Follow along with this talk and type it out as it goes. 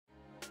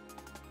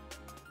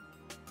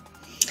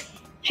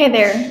Hey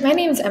there, my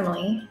name is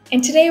Emily,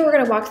 and today we're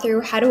going to walk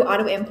through how to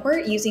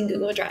auto-import using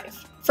Google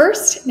Drive.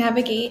 First,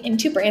 navigate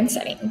into Brand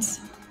Settings.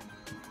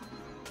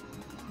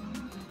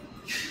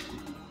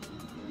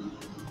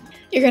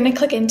 You're going to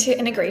click into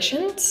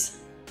Integrations,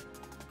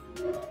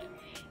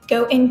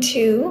 go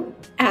into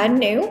Add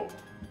New,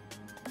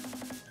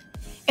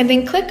 and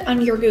then click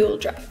on your Google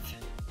Drive.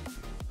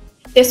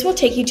 This will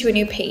take you to a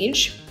new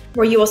page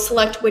where you will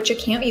select which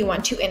account you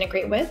want to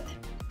integrate with.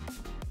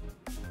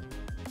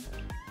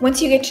 Once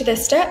you get to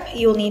this step,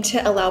 you will need to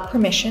allow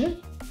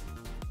permission.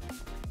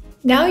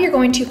 Now you're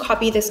going to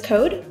copy this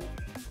code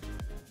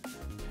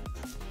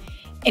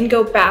and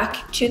go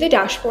back to the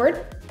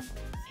dashboard.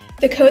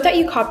 The code that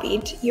you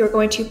copied, you're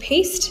going to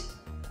paste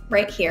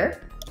right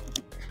here,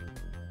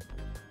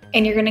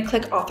 and you're going to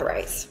click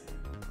Authorize.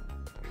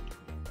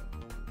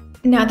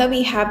 Now that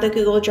we have the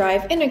Google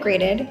Drive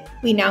integrated,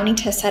 we now need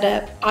to set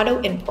up Auto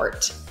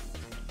Import.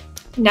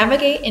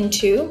 Navigate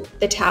into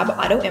the tab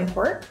Auto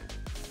Import.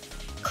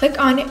 Click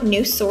on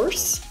New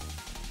Source,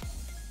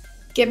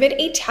 give it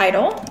a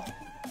title,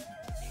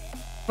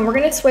 and we're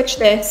going to switch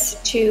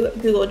this to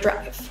Google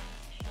Drive.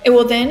 It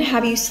will then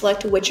have you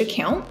select which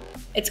account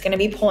it's going to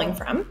be pulling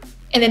from,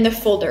 and then the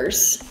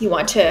folders you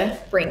want to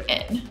bring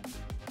in.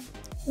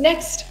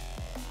 Next,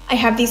 I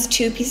have these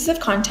two pieces of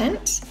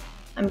content.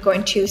 I'm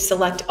going to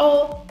select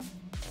all,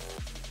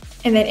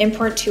 and then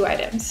import two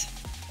items.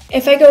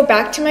 If I go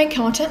back to my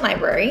content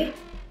library,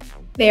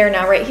 they are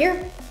now right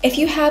here. If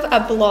you have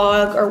a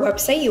blog or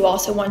website you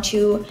also want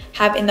to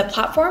have in the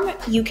platform,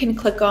 you can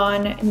click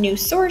on New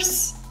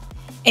Source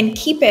and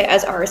keep it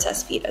as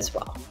RSS feed as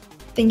well.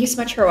 Thank you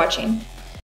so much for watching.